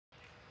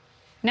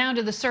Now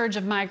to the surge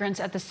of migrants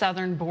at the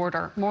southern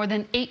border. More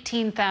than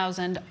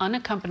 18,000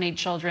 unaccompanied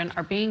children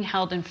are being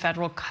held in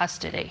federal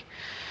custody.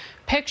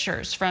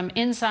 Pictures from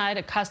inside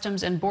a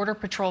Customs and Border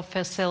Patrol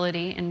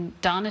facility in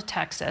Donna,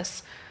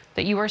 Texas,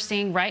 that you are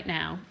seeing right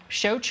now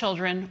show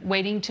children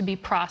waiting to be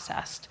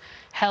processed,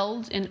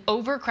 held in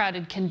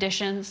overcrowded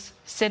conditions,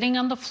 sitting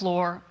on the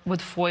floor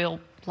with foil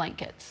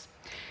blankets.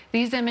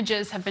 These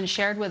images have been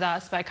shared with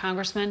us by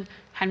Congressman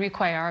Henry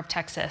Cuellar of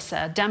Texas,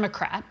 a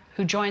Democrat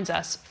who joins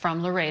us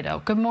from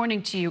Laredo. Good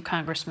morning to you,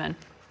 Congressman.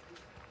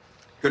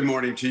 Good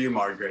morning to you,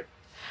 Margaret.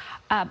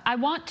 I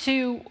want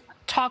to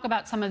talk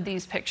about some of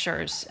these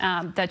pictures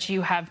that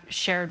you have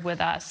shared with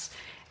us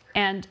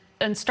and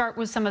start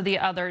with some of the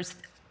others.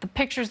 The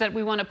pictures that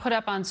we want to put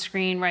up on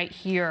screen right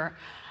here.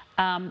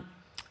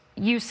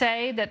 You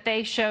say that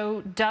they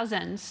show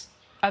dozens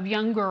of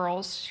young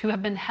girls who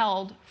have been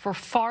held for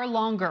far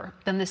longer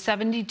than the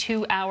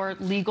 72-hour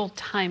legal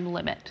time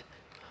limit.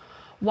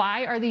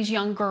 Why are these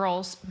young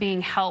girls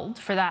being held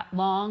for that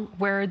long?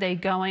 Where are they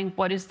going?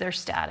 What is their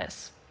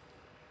status?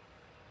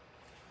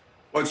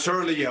 Well,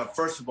 certainly,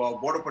 first of all,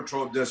 Border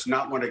Patrol does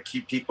not want to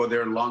keep people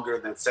there longer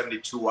than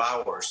 72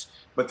 hours.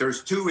 But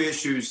there's two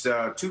issues,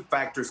 two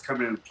factors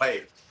coming into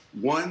play.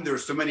 One,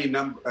 there's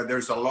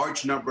a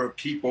large number of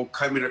people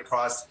coming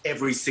across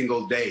every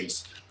single day.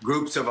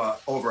 Groups of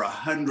over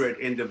 100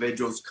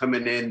 individuals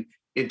coming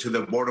into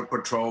the Border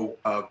Patrol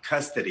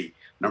custody.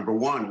 Number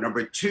one.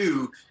 Number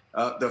two,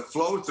 the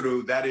flow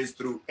through, that is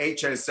through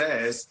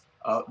HSS,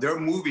 they're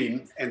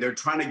moving and they're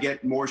trying to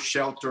get more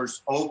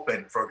shelters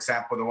open. For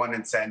example, the one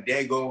in San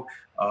Diego,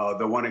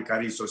 the one in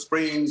Carrizo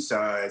Springs,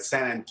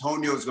 San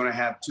Antonio is going to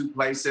have two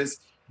places.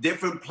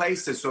 Different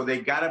places, so they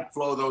got to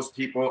flow those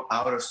people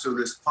out as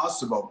soon as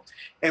possible.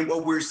 And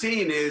what we're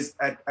seeing is,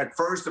 at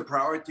first, the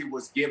priority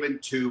was given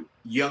to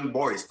young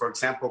boys. For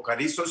example,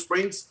 Carrizo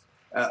Springs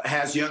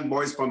has young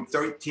boys from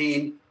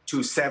 13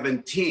 to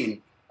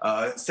 17.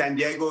 San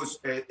Diego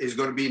is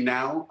going to be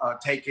now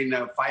taking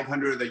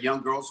 500 of the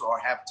young girls, or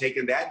have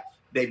taken that.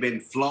 They've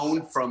been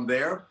flown from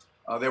there.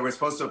 They were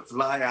supposed to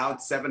fly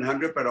out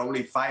 700, but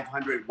only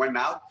 500 went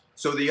out.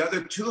 So the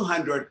other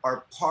 200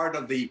 are part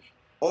of the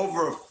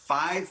over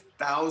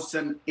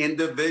 5,000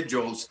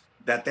 individuals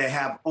that they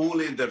have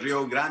only in the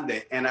Rio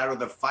Grande. And out of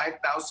the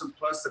 5,000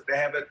 plus that they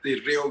have at the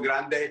Rio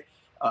Grande,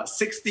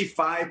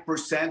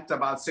 65%,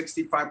 about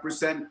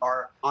 65%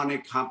 are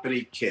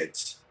unaccompanied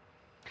kids.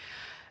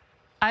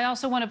 I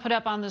also want to put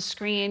up on the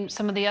screen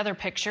some of the other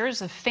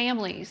pictures of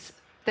families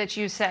that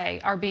you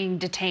say are being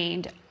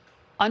detained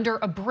under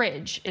a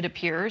bridge, it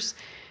appears.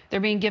 They're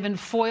being given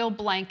foil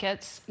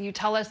blankets. You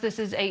tell us this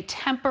is a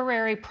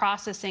temporary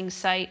processing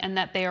site and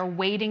that they are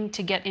waiting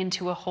to get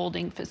into a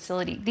holding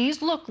facility.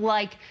 These look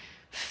like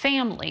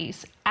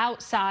families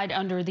outside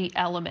under the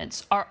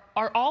elements. Are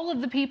all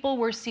of the people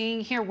we're seeing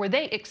here, were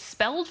they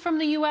expelled from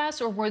the U.S.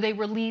 or were they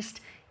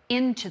released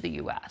into the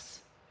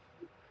U.S.?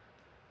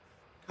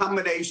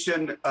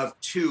 Combination of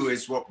two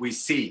is what we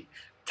see.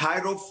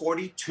 Title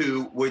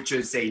 42, which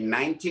is a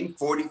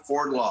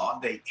 1944 law,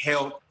 the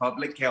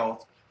public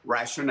health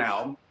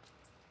rationale,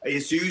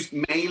 is used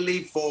mainly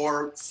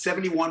for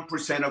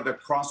 71% of the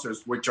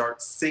crossers, which are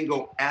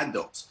single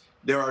adults.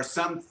 There are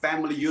some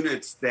family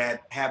units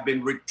that have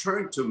been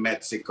returned to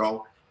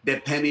Mexico,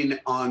 depending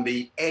on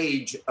the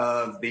age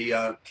of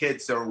the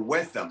kids that are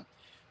with them.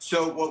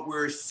 So what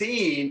we're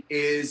seeing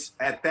is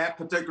at that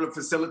particular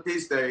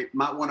facilities, they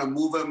might want to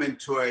move them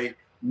into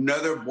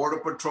another Border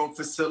Patrol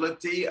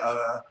facility.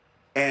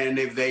 And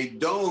if they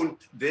don't,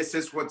 this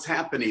is what's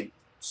happening.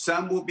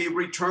 Some will be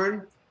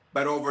returned,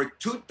 but over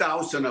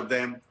 2,000 of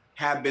them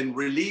have been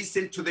released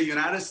into the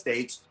United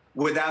States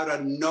without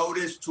a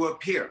notice to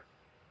appear.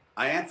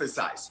 I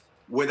emphasize,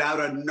 without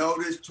a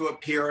notice to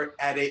appear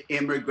at an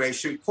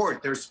immigration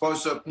court. They're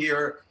supposed to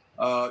appear,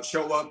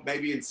 show up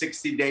maybe in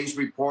 60 days,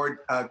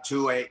 report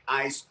to an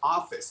ICE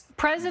office.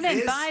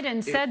 President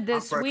Biden said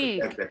this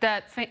week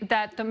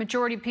that the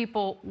majority of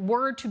people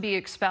were to be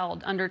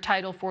expelled under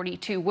Title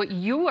 42. What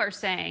you are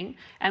saying,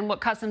 and what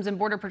Customs and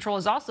Border Patrol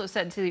has also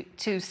said to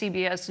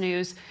CBS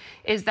News,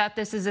 is that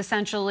this is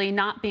essentially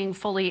not being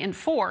fully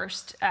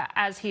enforced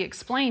as he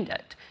explained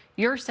it.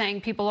 You're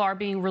saying people are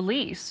being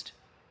released.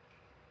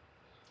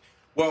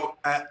 Well,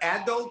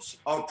 adults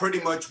are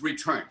pretty much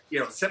returned.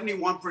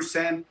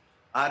 71%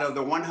 out of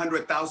the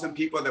 100,000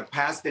 people that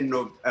passed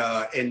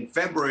in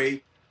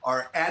February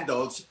are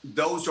adults.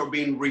 Those are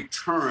being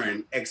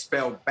returned,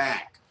 expelled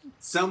back.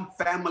 Some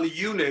family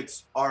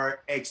units are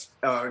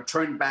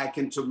turned back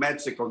into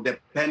Mexico,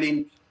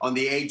 depending on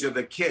the age of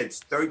the kids.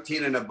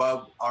 13 and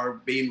above are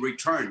being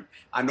returned.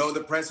 I know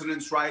the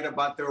president's right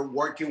about they're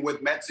working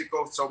with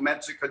Mexico, so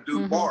Mexico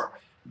do more.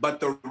 But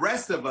the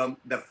rest of them,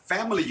 the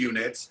family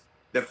units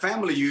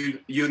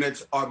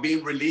are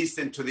being released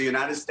into the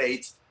United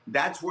States.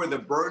 That's where the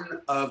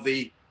burden of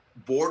the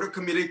border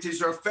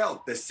communities are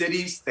felt. The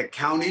cities, the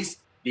counties,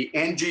 the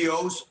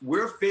NGOs,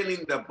 we're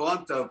feeling the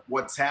blunt of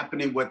what's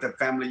happening with the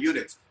family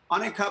units.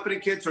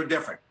 Unaccompanied kids are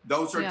different.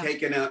 Those are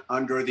taken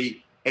under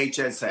the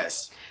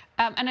HSS.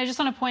 And I just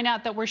want to point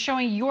out that we're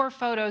showing your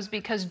photos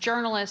because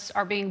journalists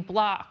are being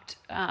blocked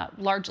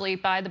largely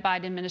by the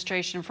Biden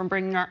administration from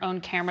bringing our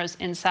own cameras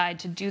inside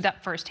to do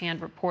that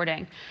firsthand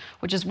reporting,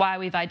 which is why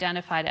we've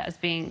identified it as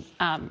being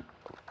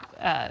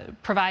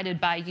provided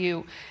by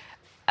you.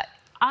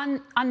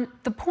 On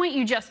the point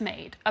you just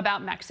made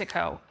about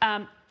Mexico,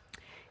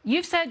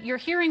 you've said you're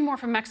hearing more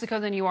from Mexico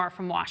than you are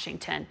from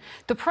Washington.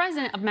 The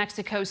president of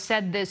Mexico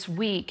said this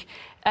week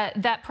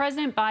that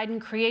President Biden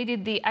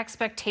created the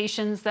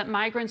expectations that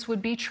migrants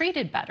would be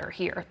treated better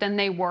here than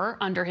they were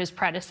under his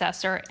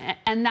predecessor,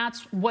 and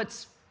that's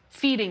what's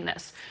feeding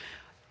this.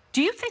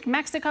 Do you think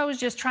Mexico is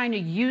just trying to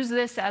use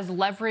this as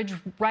leverage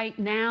right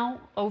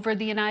now over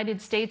the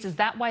United States? Is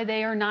that why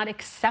they are not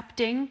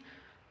accepting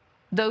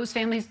those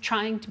families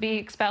trying to be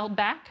expelled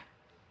back?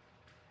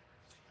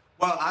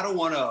 Well, I don't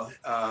want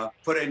to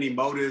put any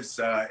motives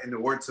in the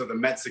words of the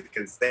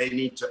Mexicans. They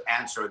need to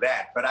answer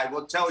that. But I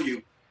will tell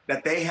you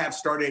that they have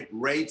started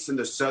raids in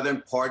the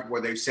southern part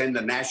where they've sent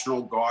the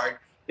National Guard.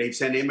 They've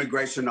sent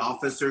immigration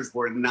officers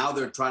where now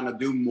they're trying to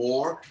do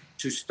more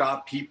to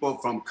stop people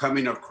from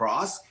coming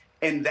across.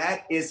 And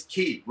that is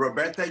key.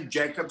 Roberta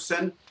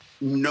Jacobson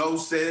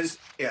knows this.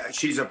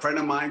 She's a friend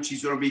of mine.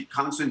 She's going to be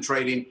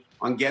concentrating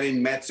on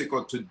getting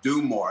Mexico to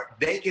do more.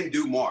 They can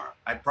do more.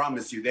 I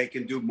promise you, they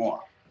can do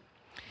more.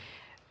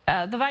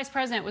 The vice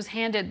president was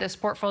handed this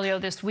portfolio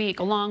this week,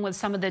 along with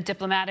some of the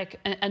diplomatic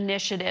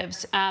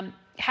initiatives.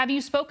 Have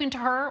you spoken to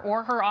her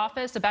or her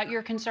office about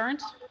your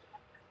concerns?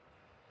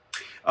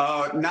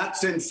 Not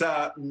since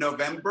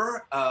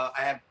November.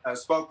 I have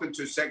spoken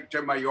to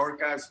Secretary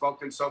Mayorkas. I've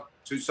spoken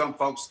to some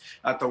folks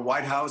at the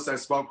White House. I've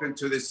spoken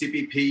to the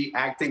CBP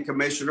acting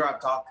commissioner. I've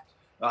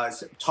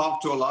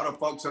talked to a lot of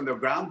folks on the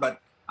ground,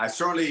 but I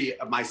certainly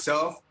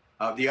myself,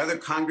 the other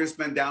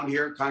congressmen down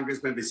here,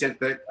 Congressman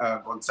Vicente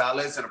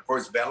Gonzalez, and of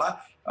course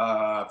Vela,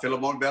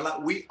 Filemon Vela,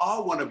 we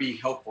all want to be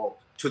helpful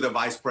to the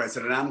vice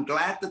president. I'm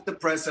glad that the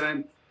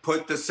president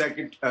put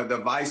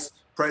the vice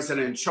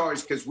president in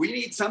charge, because we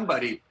need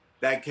somebody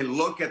that can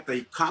look at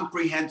the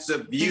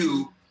comprehensive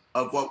view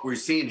of what we're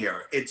seeing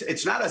here.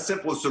 It's not a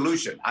simple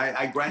solution,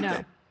 I grant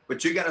it,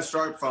 but you got to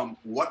start from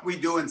what we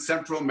do in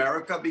Central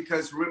America,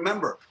 because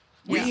remember,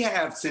 we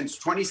have since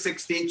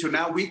 2016 to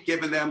now, we've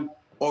given them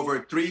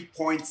over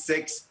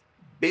 $3.6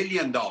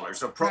 billion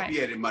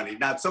appropriated money.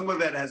 Now, some of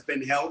that has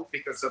been held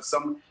because of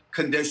some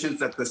conditions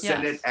that the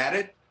Senate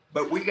added,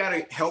 but we got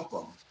to help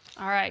them.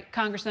 All right,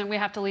 Congressman, we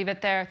have to leave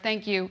it there.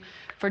 Thank you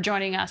for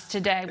joining us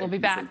today. We'll be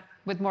back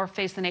with more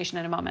Face the Nation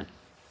in a moment.